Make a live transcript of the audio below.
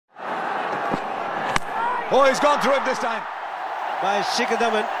Oh, he's gone through it this time. By Shikhar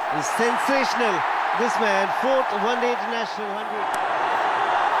Dhawan is sensational. This man, 4th one-day international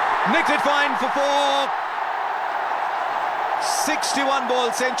 100. Nicked it fine for 4.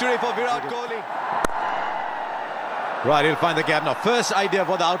 61-ball century for Virat Kohli. Right, he'll find the gap now. First idea of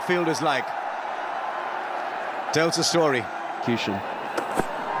what the outfield is like. Tells a story. Kishan.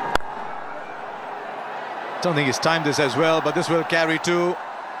 Don't think he's timed this as well, but this will carry too.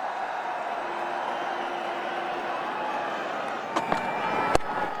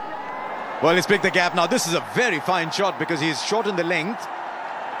 Well, he's picked the gap now. This is a very fine shot because he's shortened the length.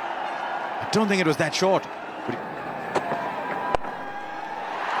 I don't think it was that short.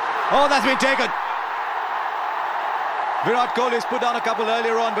 Oh, that's been taken. Virat Kohli's put down a couple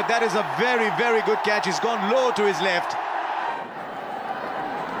earlier on, but that is a very, very good catch. He's gone low to his left.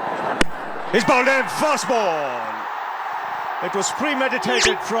 He's bowled in, first ball. It was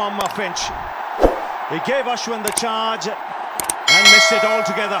premeditated from Finch. He gave Ashwin the charge and missed it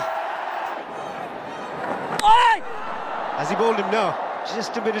altogether. Has he bowled him? No.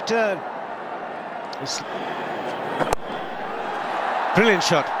 Just a bit of turn. Brilliant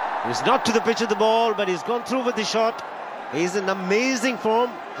shot. He's not to the pitch of the ball, but he's gone through with the shot. He's in amazing form,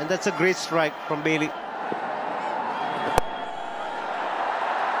 and that's a great strike from Bailey.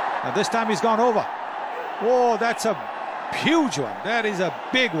 And this time he's gone over. Oh, that's a huge one. That is a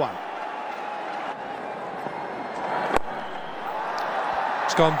big one.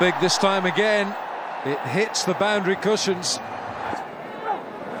 It's gone big this time again. It hits the boundary cushions.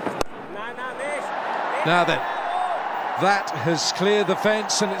 Now then, that has cleared the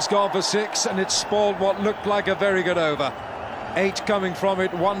fence and it's gone for 6, and it's spoiled what looked like a very good over. 8 coming from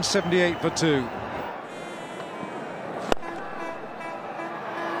it, 178 for 2.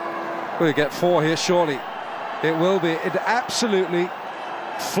 We'll get 4 here, surely. It will be. It absolutely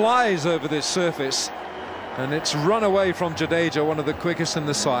flies over this surface, and it's run away from Jadeja, one of the quickest in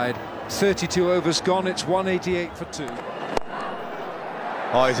the side. 32 overs gone, it's 188 for 2.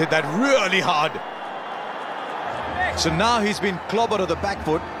 Oh, he's hit that really hard. So now he's been clobbered on the back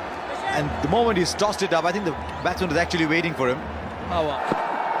foot, and the moment he's tossed it up, I think the batsman is actually waiting for him.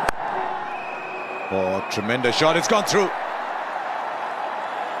 Oh, tremendous shot. It's gone through.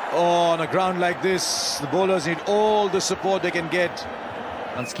 Oh, on a ground like this, the bowlers need all the support they can get.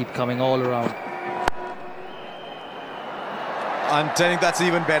 Runs keep coming all around. I'm telling you, that's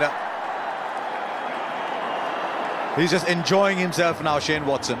even better. He's just enjoying himself now. Shane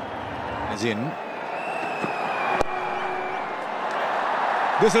Watson is in.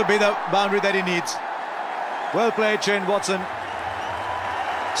 This will be the boundary that he needs. Well played, Shane Watson.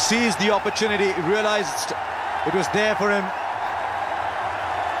 Seized the opportunity, realised it was there for him.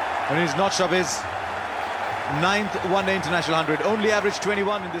 And he's notched up his 9th one-day international 100. Only averaged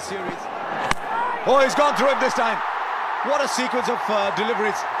 21 in this series. Oh, he's gone through it this time. What a sequence of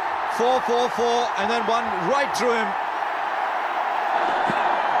deliveries. 4, 4, 4, and then one right through him.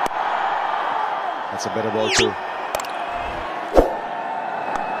 That's a better ball too.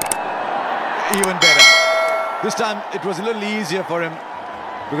 Even better. This time it was a little easier for him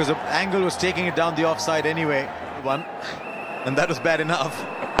because the angle was taking it down the offside anyway. One, and that was bad enough.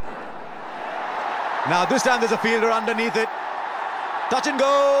 Now this time there's a fielder underneath it. Touch and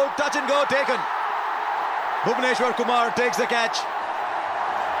go, taken. Bhuvneshwar Kumar takes the catch.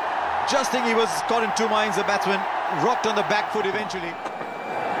 Just think he was caught in 2 minds, the batsman. Rocked on the back foot eventually.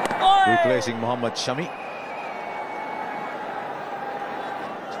 Replacing Mohammad Shami.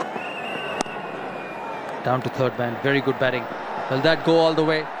 Down to third man, very good batting. Will that go all the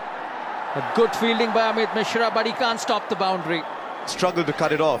way? A good fielding by Amit Mishra, but he can't stop the boundary. Struggled to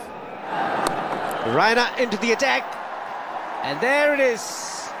cut it off. Raina into the attack, and there it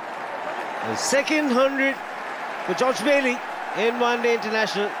is. The second 100 for George Bailey in one-day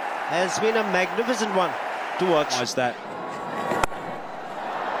international has been a magnificent one to watch. Watch that.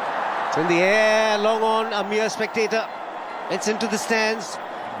 It's in the air, long on, a mere spectator. It's into the stands.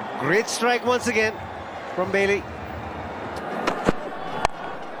 Great strike once again from Bailey.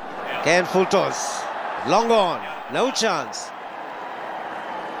 Again, full toss. Long on, no chance.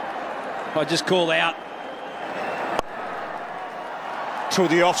 I just call out. To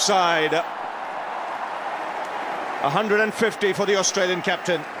the offside. 150 for the Australian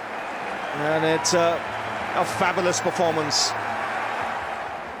captain. And it's a fabulous performance.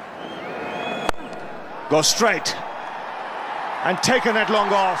 Goes straight. And taken it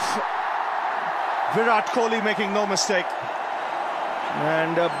long off. Virat Kohli making no mistake.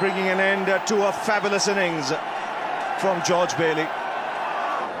 And bringing an end to a fabulous innings from George Bailey.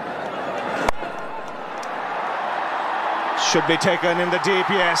 Should be taken in the deep,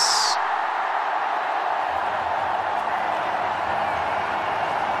 yes.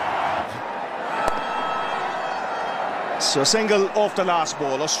 So single off the last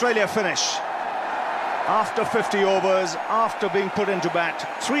ball. Australia finish after 50 overs, after being put into bat.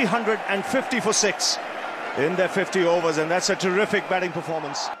 350 for 6 in their 50 overs, and that's a terrific batting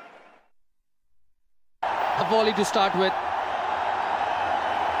performance. A volley to start with.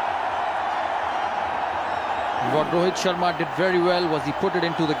 What Rohit Sharma did very well was he put it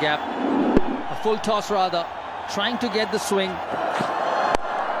into the gap. A full toss rather, trying to get the swing.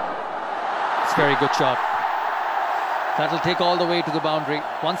 It's a very good shot. That'll take all the way to the boundary.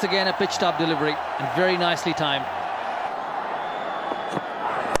 Once again a pitched up delivery and very nicely timed.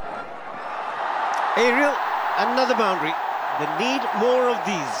 Aerial, another boundary. They need more of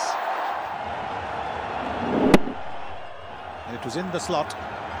these. It was in the slot.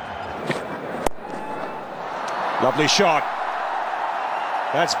 Lovely shot.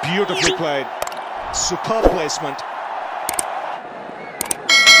 That's beautifully played. Superb placement.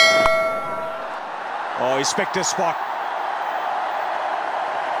 Oh, he's picked his spot.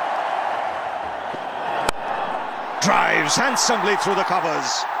 Drives handsomely through the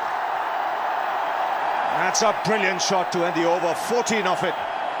covers. That's a brilliant shot to end the over. 14 off it.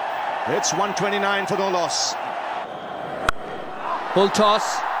 It's 129 for no loss. Full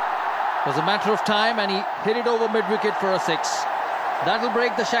toss. It was a matter of time and he hit it over mid-wicket for a 6. That'll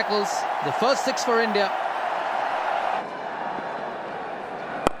break the shackles. The first 6 for India.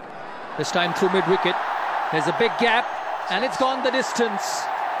 This time through mid-wicket. There's a big gap and it's gone the distance.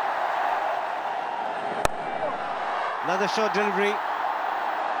 Another short delivery.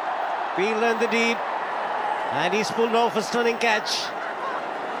 Fielder in the deep. And he's pulled off a stunning catch.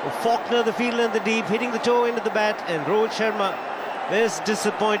 Faulkner, the fielder in the deep, hitting the toe into the bat. And Rohit Sharma is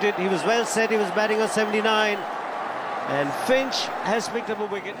disappointed. He was well set. He was batting on 79. And Finch has picked up a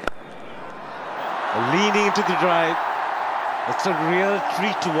wicket. Leaning into the drive. It's a real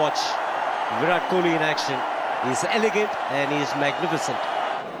treat to watch Virat Kohli in action. He's elegant and he's magnificent.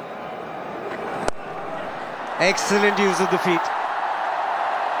 Excellent use of the feet.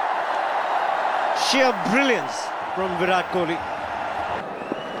 Sheer brilliance from Virat Kohli.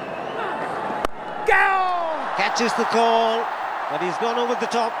 Catches the call, but he's gone over the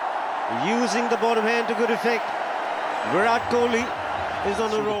top, using the bottom hand to good effect. Virat Kohli is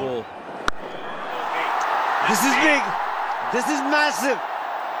on a roll. This is big. This is massive.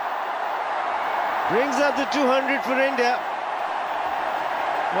 Brings up the 200 for India.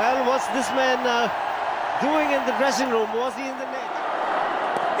 Well, what's this man doing in the dressing room? Was he in the net?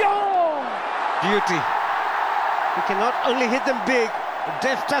 Beauty. He can not only hit them big, but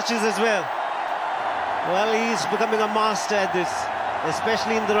deft touches as well. Well, he's becoming a master at this,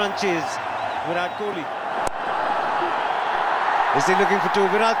 especially in the run chase. Virat Kohli. Is he looking for 2?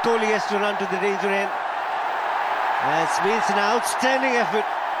 Virat Kohli has to run to the danger end. That's means an outstanding effort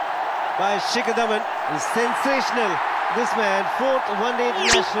by Shikhar Dhawan. He's sensational. This man, 4th one-day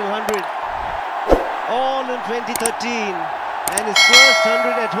international 100. All in 2013. And his first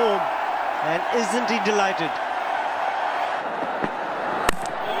 100 at home. And isn't he delighted?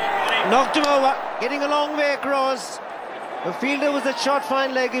 Knocked him over, getting a long way across. The fielder was at short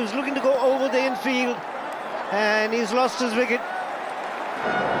fine leg. He was looking to go over the infield. And he's lost his wicket.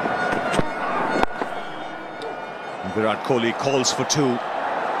 Virat Kohli calls for 2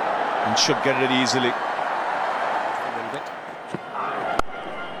 and should get it easily.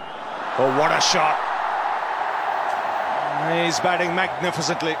 Oh, what a shot. He's batting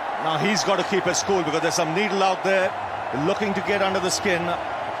magnificently. Now he's got to keep his cool because there's some needle out there looking to get under the skin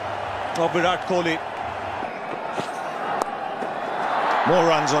of Virat Kohli. More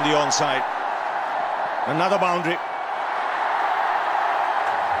runs on the onside. Another boundary.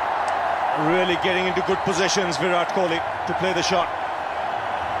 Really getting into good positions, Virat Kohli, to play the shot.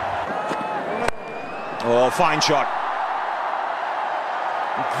 Oh, fine shot.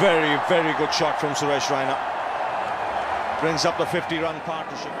 Very, very good shot from Suresh Raina. Brings up the 50-run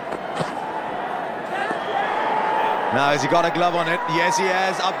partnership. Now, has he got a glove on it? Yes, he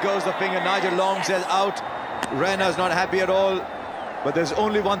has. Up goes the finger. Nigel Long says out. Raina's not happy at all. But there's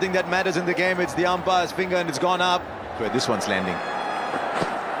only one thing that matters in the game. It's the umpire's finger, and it's gone up. Wait, this one's landing.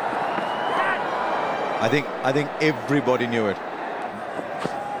 I think everybody knew it.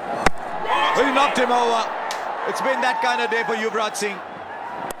 Well, he knocked him over. It's been that kind of day for Yuvraj Singh.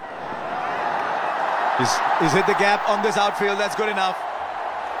 He's hit the gap on this outfield. That's good enough.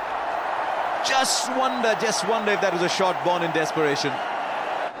 Just wonder if that was a shot born in desperation.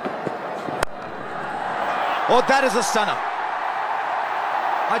 Oh, that is a stunner.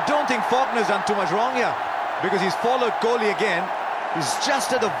 I don't think Faulkner's done too much wrong here because he's followed Kohli again. He's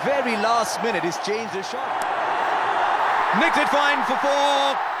just at the very last minute, he's changed his shot. Nicked it fine for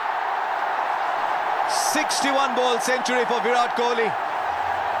 4. 61-ball century for Virat Kohli.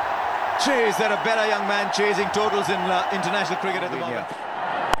 Gee, is there a better young man chasing totals in international cricket at the moment?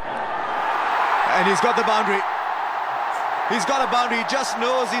 And he's got the boundary. He's got a boundary. He just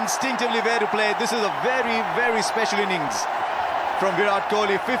knows instinctively where to play. This is a very, very special innings from Virat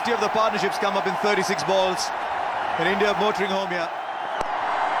Kohli. 50 of the partnerships come up in 36 balls. And India motoring home here.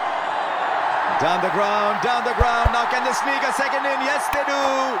 Down the ground, down the ground. Now can they sneak a second in? Yes, they do.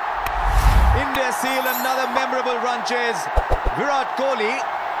 India seal another memorable run chase. Virat Kohli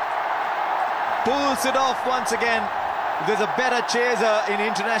pulls it off once again. If there's a better chaser in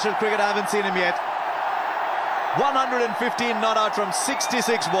international cricket, I haven't seen him yet. 115 not out from 66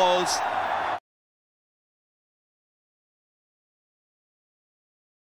 balls.